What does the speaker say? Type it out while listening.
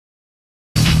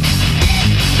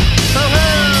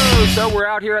So we're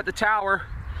out here at the tower,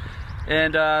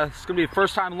 and it's gonna be the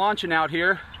first time launching out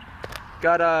here.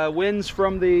 Got winds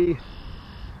from the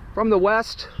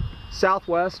west,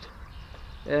 southwest,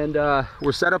 and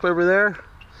we're set up over there.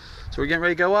 So we're getting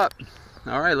ready to go up.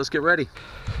 All right, let's get ready.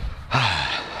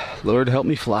 Lord, help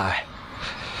me fly.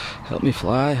 Help me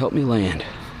fly, help me land.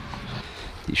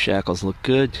 These shackles look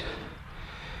good.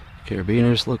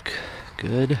 Carabiners look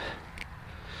good.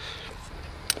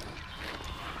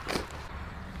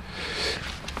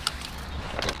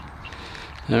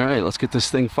 All right, let's get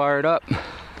this thing fired up.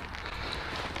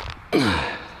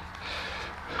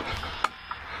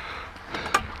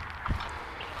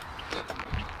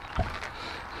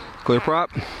 Clear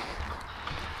prop.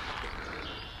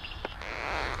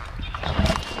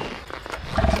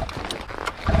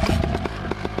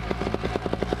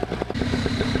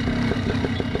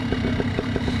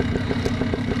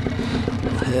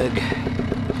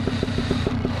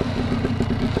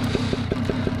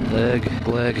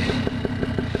 Leg,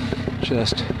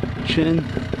 chest, chin.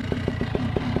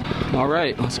 All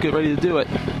right, let's get ready to do it.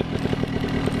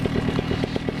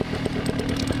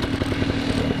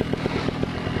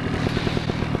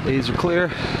 These are clear.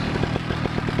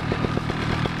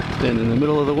 Then in the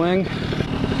middle of the wing,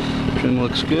 trim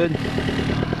looks good.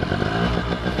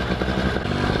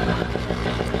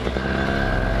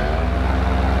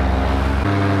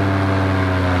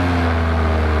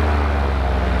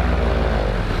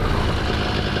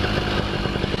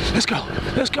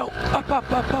 Let's go. Up. Get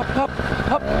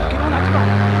on that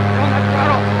throttle. Get on that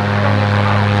throttle.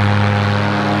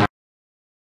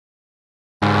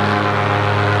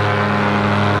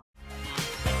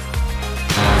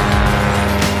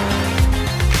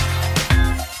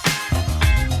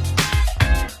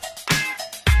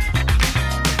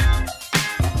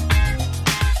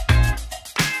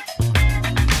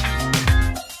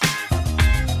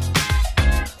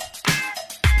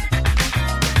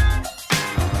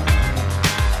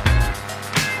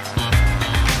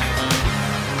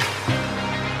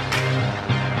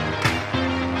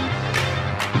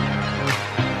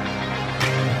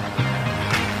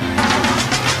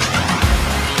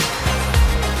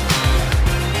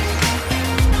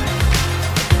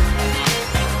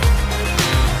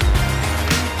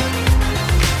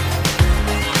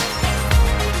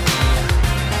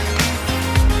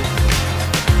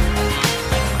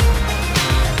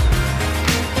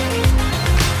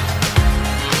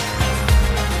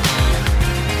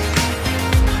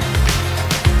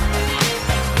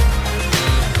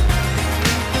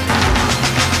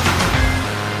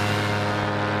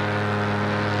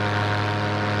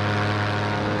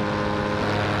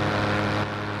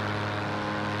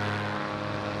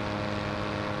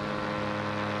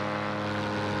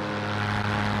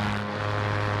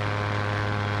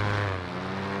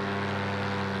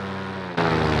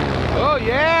 Oh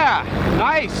yeah,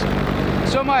 nice.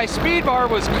 So my speed bar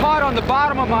was caught on the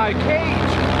bottom of my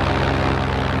cage.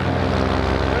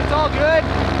 But it's all good.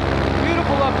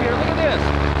 Beautiful up here, look at this.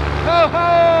 Ho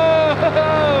ho ho ho!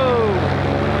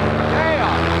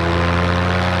 Damn!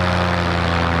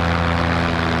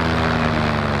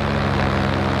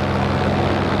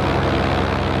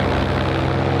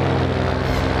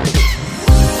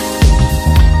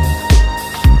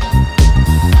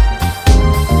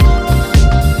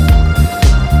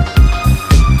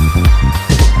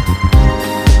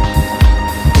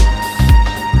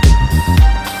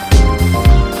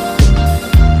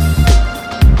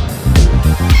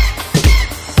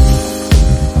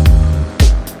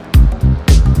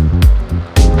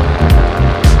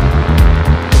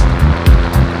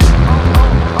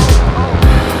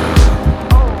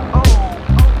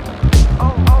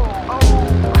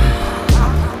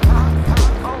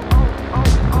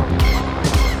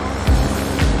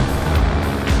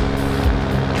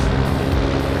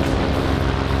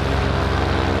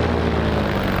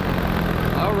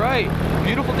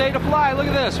 Beautiful day to fly. Look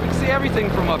at this. We can see everything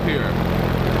from up here.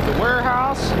 The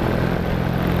warehouse,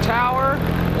 tower,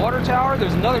 water tower.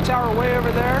 There's another tower way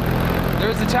over there.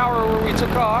 There's the tower where we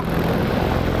took off.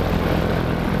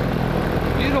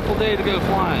 Beautiful day to go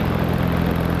flying.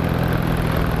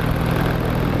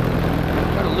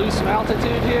 Try to lose some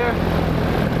altitude here.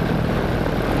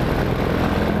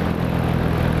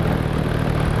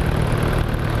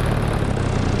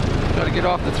 Try to get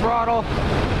off the throttle.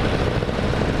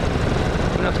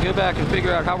 We're gonna have to go back and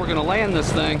figure out how we're gonna land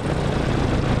this thing.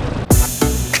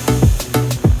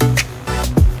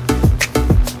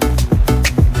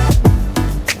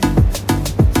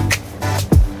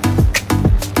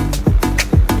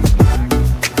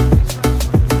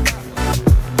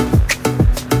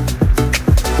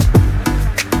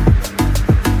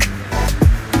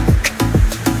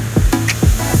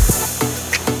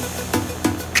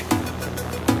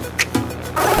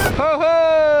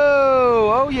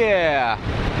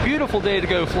 beautiful day to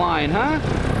go flying, huh?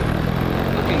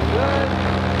 Looking good.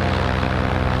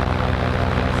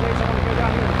 Says I want to go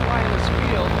down here and fly in this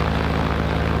field.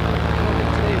 I don't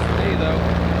think today's the day though.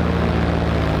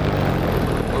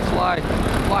 Or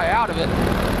fly out of it.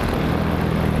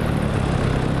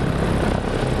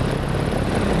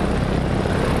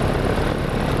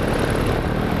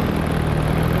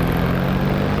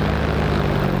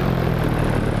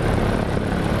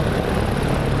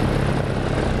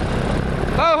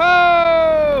 Ho ho!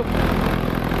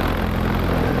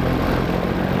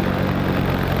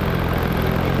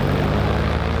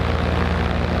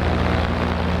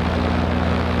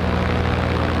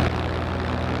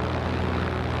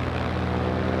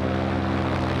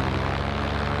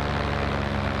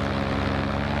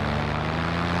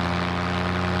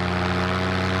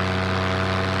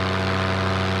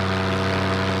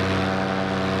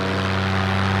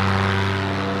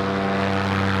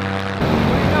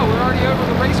 Over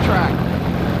the racetrack.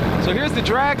 So here's the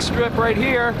drag strip right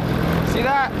here. See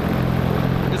that?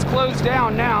 It's closed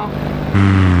down now.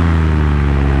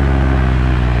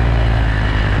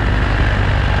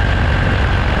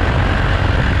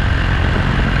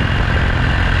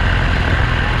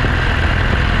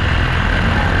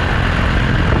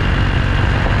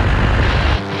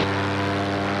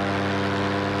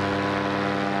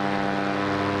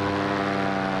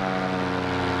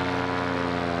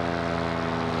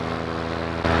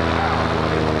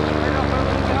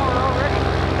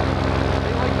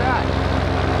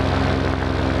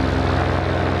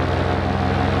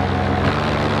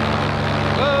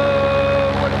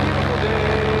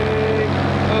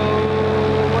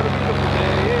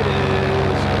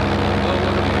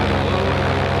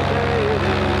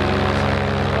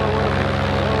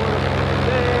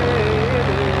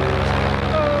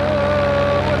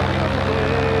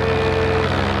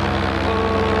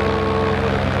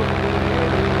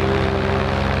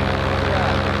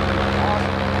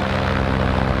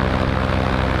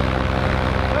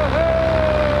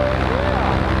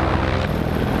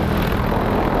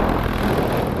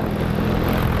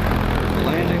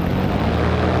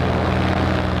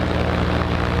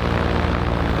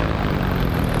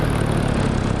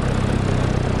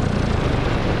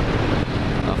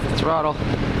 Throttle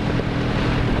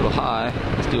a little high.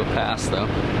 Let's do a pass though.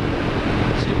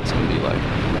 See what it's gonna be like.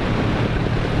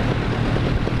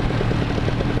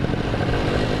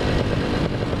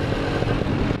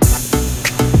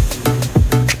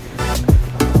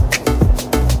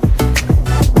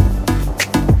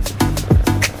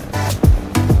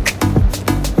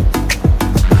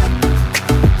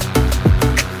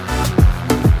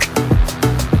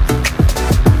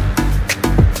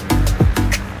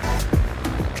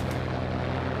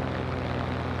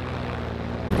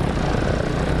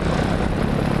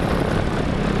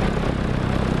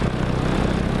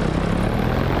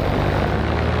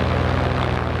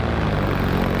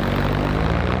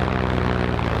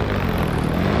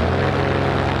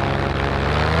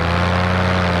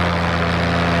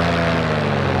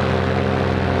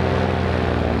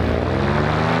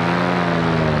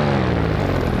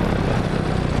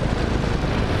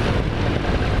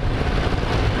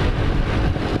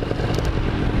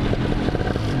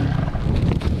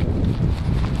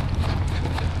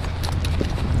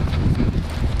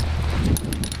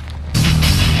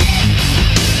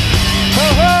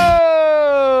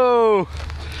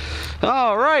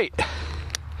 All right.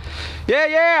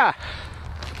 Yeah.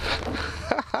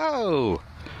 Oh.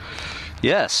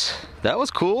 Yes, that was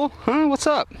cool. Huh? What's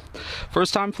up?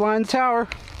 First time flying the tower.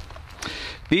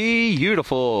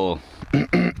 Beautiful.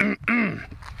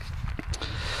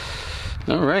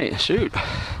 All right, shoot.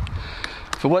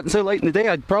 If it wasn't so late in the day,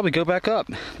 I'd probably go back up.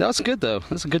 That was good though.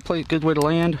 That's a good place, good way to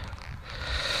land.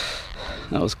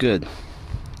 That was good.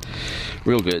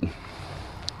 Real good.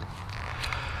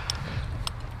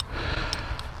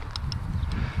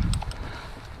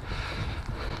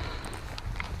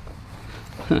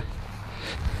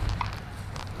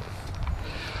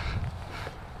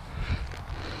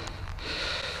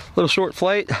 Little short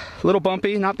flight, a little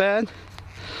bumpy, not bad.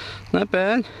 Not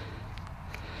bad.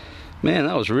 Man,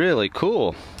 that was really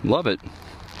cool. Love it.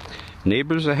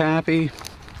 Neighbors are happy.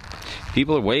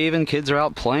 People are waving, kids are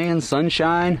out playing,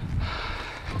 sunshine.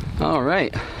 All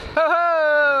right.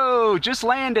 Oh, just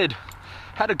landed.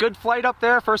 Had a good flight up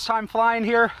there, first time flying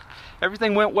here.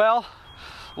 Everything went well.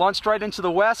 Launched right into the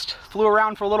west, flew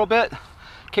around for a little bit,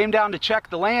 came down to check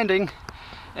the landing,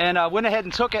 and went ahead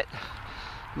and took it.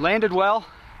 Landed well,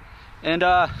 and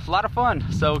a lot of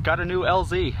fun. So got a new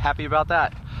LZ, happy about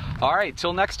that. All right,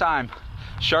 till next time,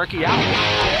 Sharky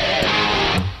out.